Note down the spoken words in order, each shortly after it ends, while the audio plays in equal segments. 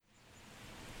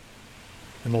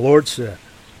And the Lord said,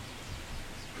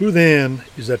 Who then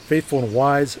is that faithful and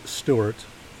wise steward,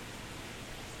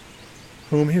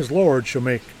 whom his Lord shall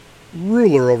make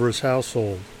ruler over his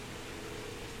household,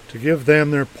 to give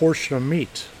them their portion of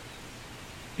meat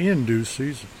in due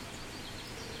season?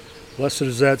 Blessed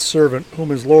is that servant whom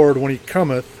his Lord, when he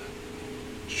cometh,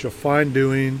 shall find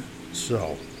doing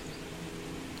so.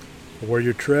 For where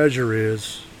your treasure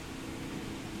is,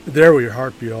 there will your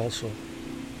heart be also.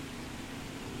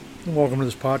 And welcome to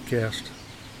this podcast.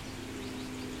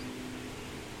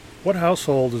 What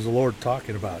household is the Lord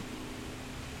talking about?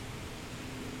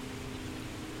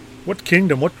 What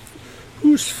kingdom,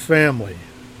 whose family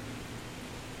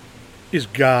is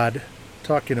God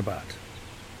talking about?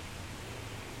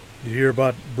 You hear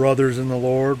about brothers in the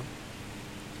Lord?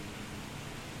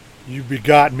 You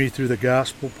begot me through the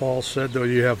gospel, Paul said, though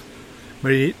you have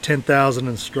maybe 10,000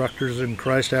 instructors in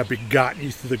Christ, I have begotten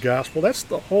you through the gospel. That's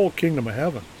the whole kingdom of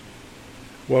heaven.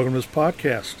 Welcome to this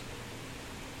podcast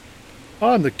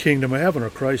on the kingdom of heaven,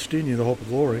 or Christ in you, the hope of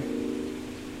glory.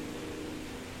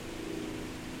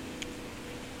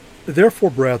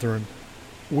 Therefore, brethren,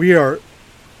 we are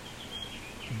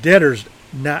debtors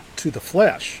not to the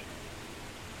flesh,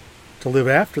 to live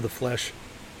after the flesh.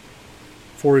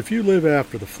 For if you live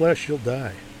after the flesh, you'll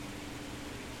die.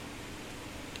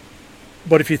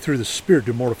 But if you through the Spirit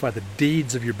do mortify the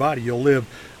deeds of your body, you'll live.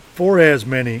 For as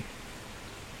many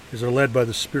as are led by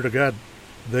the Spirit of God,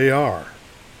 they are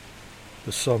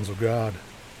the sons of God.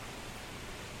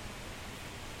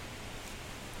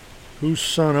 Whose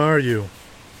son are you?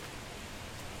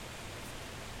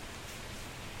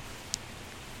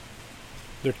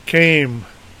 There came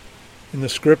in the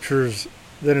Scriptures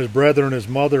then his brethren and his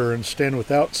mother, and stand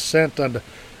without, sent unto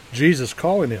Jesus,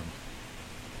 calling him.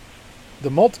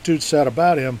 The multitude sat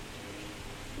about him.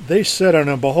 They said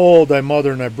unto him, Behold, thy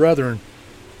mother and thy brethren,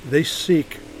 they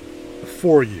seek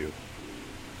for you.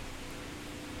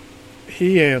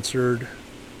 He answered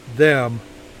them,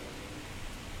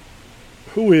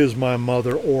 Who is my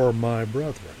mother or my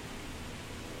brethren?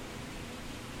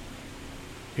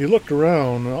 He looked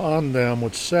around on them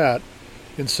which sat,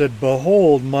 and said,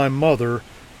 Behold, my mother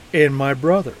and my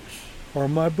brothers, or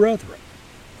my brethren.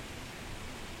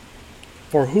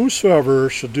 For whosoever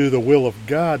shall do the will of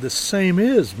God, the same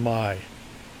is my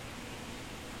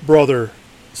brother,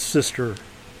 sister,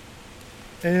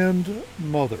 and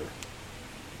mother.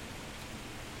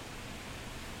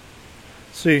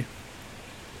 See,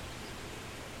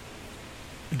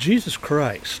 Jesus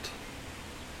Christ,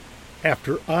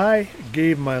 after I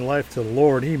gave my life to the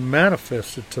Lord, he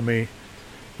manifested to me,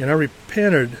 and I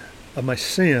repented of my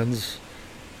sins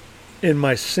in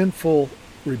my sinful,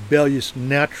 rebellious,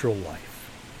 natural life.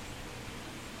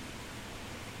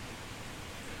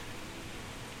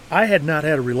 I had not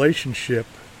had a relationship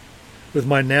with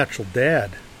my natural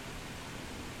dad,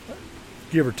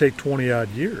 give or take 20-odd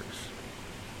years.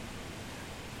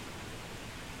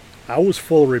 I was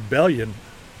full of rebellion.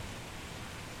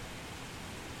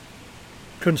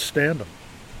 Couldn't stand him.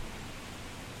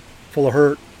 Full of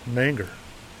hurt and anger.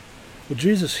 Well,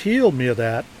 Jesus healed me of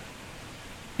that.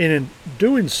 And in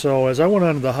doing so, as I went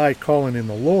on to the high calling in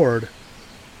the Lord,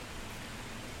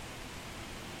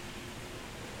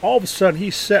 all of a sudden he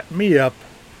set me up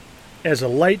as a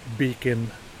light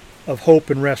beacon of hope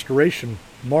and restoration.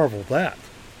 Marvel that.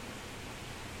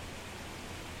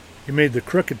 He made the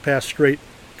crooked path straight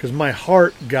because my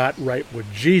heart got right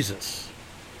with Jesus.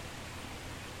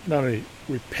 Not only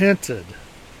repented,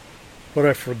 but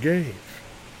I forgave.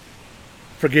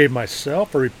 Forgave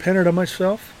myself. I repented of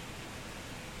myself.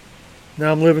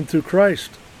 Now I'm living through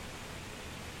Christ.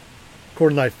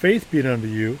 According to thy faith be it unto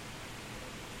you.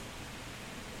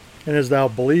 And as thou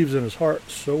believes in his heart,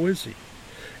 so is he.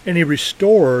 And he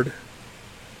restored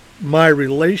my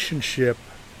relationship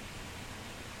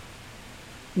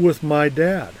with my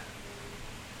dad.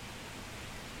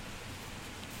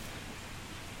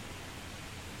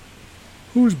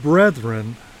 Whose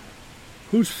brethren,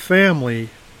 whose family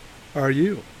are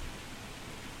you?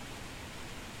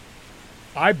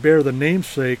 I bear the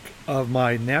namesake of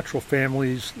my natural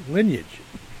family's lineage.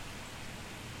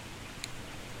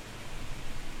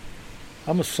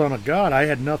 I'm a son of God. I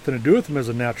had nothing to do with him as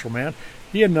a natural man.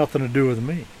 He had nothing to do with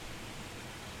me.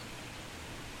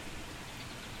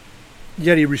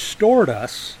 Yet he restored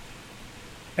us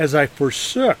as I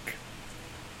forsook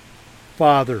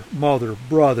father, mother,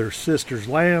 brothers, sisters,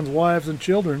 lands, wives, and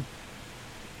children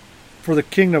for the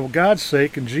kingdom of God's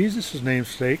sake and Jesus' name's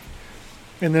sake.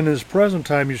 And then in his present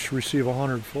time you should receive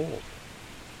 100-fold.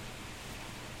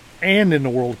 And in the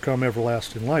world come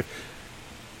everlasting life.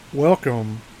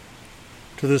 Welcome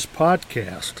to this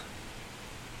podcast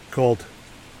called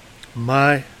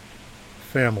My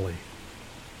family.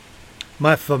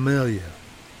 My familia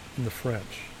in the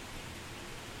French.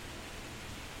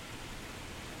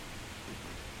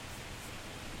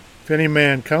 If any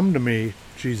man come to me,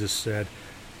 Jesus said,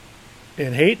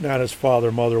 and hate not his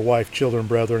father, mother, wife, children,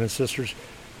 brethren, and sisters,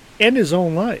 and his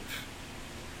own life,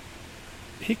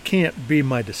 he can't be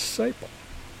my disciple.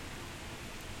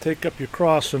 Take up your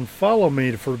cross and follow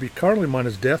me, for to be carnally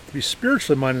minded is death, to be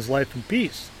spiritually minded is life and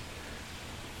peace.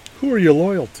 Who are you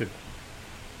loyal to?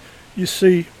 You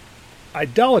see,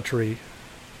 idolatry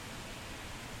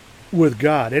with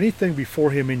God, anything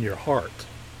before him in your heart,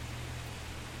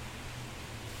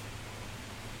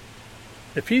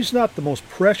 if he's not the most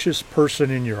precious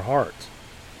person in your heart,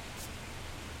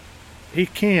 he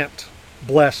can't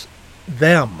bless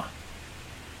them.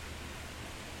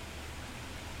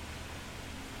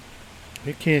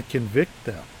 He can't convict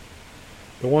them.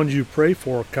 The ones you pray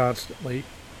for constantly,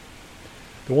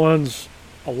 the ones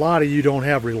a lot of you don't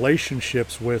have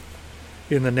relationships with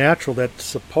in the natural that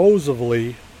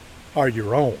supposedly are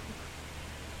your own.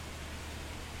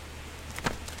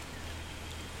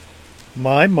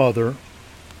 My mother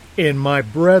and my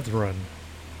brethren,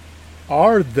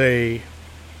 are they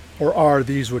or are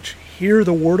these which hear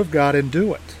the word of God and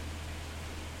do it?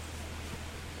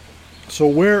 So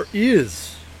where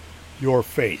is your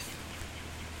faith?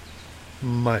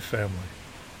 My family.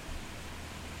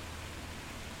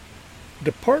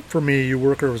 Depart from me, you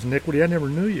worker of iniquity, I never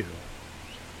knew you.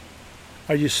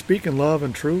 Are you speaking love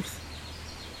and truth?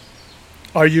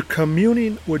 Are you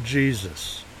communing with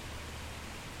Jesus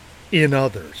in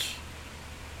others?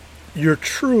 Your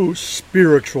true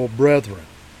spiritual brethren.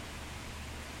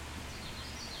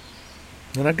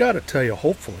 And I got to tell you,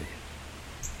 hopefully,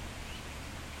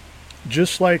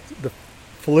 just like the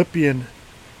Philippian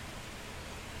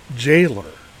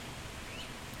jailer,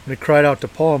 and he cried out to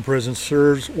Paul in prison,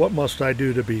 "Sirs, what must I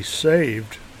do to be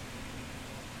saved?"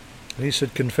 And he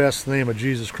said, "Confess the name of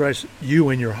Jesus Christ, you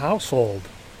and your household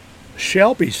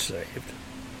shall be saved."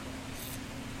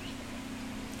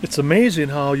 It's amazing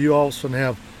how you also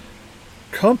have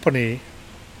company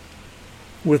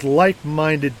with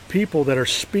like-minded people that are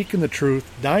speaking the truth,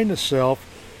 dying to self,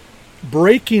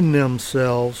 breaking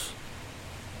themselves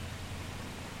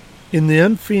in the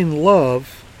unfeigned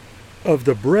love of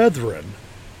the brethren.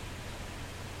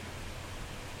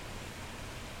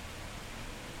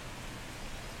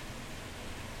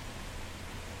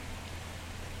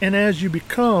 And as you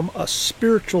become a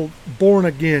spiritual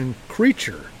born-again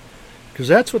creature, because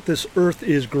that's what this earth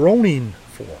is groaning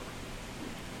for,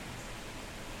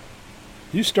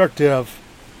 you start to have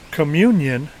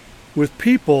communion with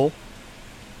people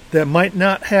that might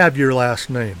not have your last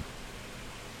name,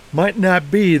 might not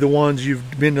be the ones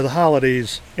you've been to the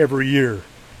holidays every year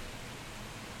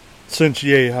since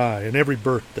yay high and every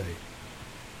birthday.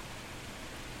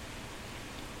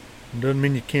 It doesn't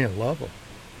mean you can't love them.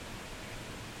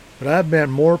 But I've met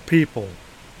more people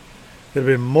that have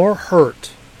been more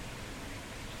hurt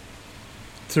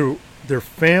through their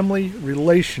family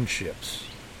relationships.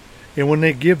 And when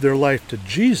they give their life to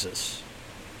Jesus,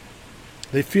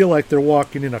 they feel like they're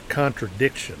walking in a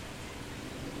contradiction.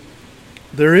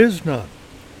 There is none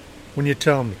when you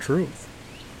tell them the truth.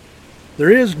 There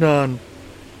is none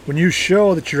when you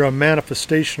show that you're a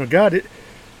manifestation of God.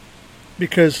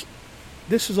 Because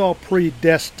this is all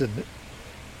predestined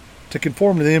to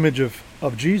conform to the image of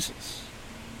Jesus.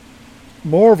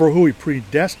 Moreover, who he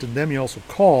predestined, them he also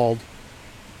called.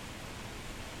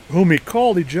 Whom he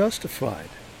called, he justified.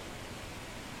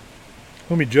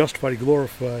 Whom he justified, he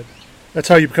glorified. That's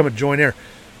how you become a joint heir.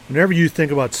 Whenever you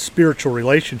think about spiritual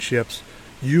relationships,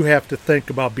 you have to think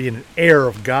about being an heir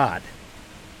of God,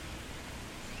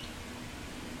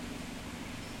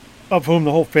 of whom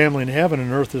the whole family in heaven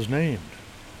and earth is named.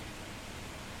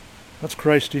 That's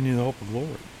Christ in you, the hope of glory.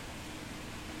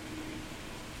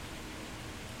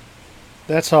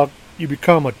 That's how you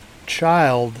become a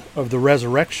child of the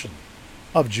resurrection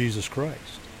of Jesus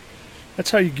Christ.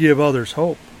 That's how you give others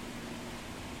hope.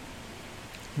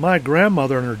 My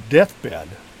grandmother on her deathbed,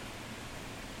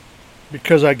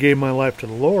 because I gave my life to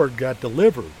the Lord, got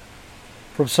delivered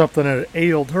from something that had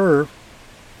ailed her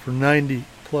for 90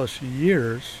 plus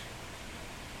years.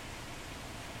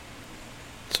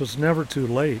 So it's never too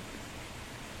late.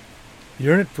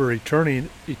 You're in it for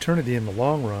eternity in the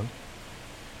long run,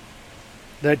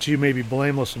 that you may be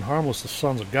blameless and harmless, the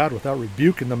sons of God, without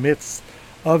rebuke in the midst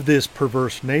of this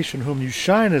perverse nation, whom you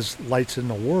shine as lights in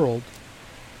the world.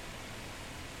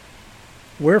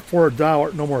 Wherefore thou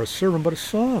art no more a servant, but a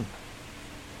son.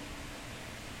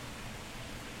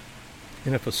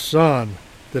 And if a son,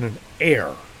 then an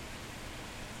heir.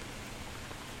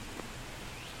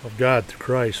 of God through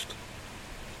Christ.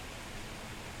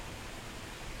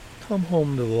 Come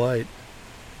home to the light.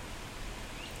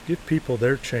 Give people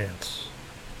their chance.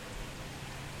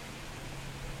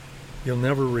 You'll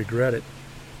never regret it.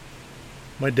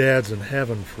 My dad's in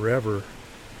heaven forever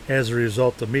as a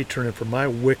result of me turning from my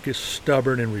wicked,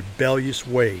 stubborn, and rebellious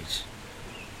ways.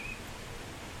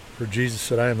 For Jesus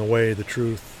said, I am the way, the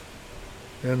truth,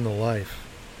 and the life.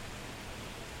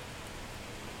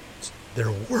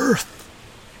 They're worth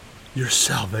your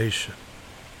salvation.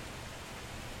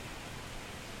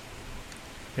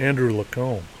 Andrew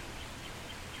LaCombe.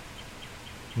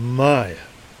 My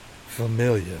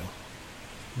familia,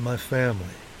 my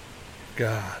family,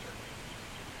 God,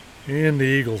 and the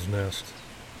Eagle's Nest,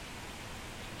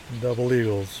 Double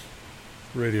Eagles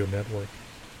Radio Network.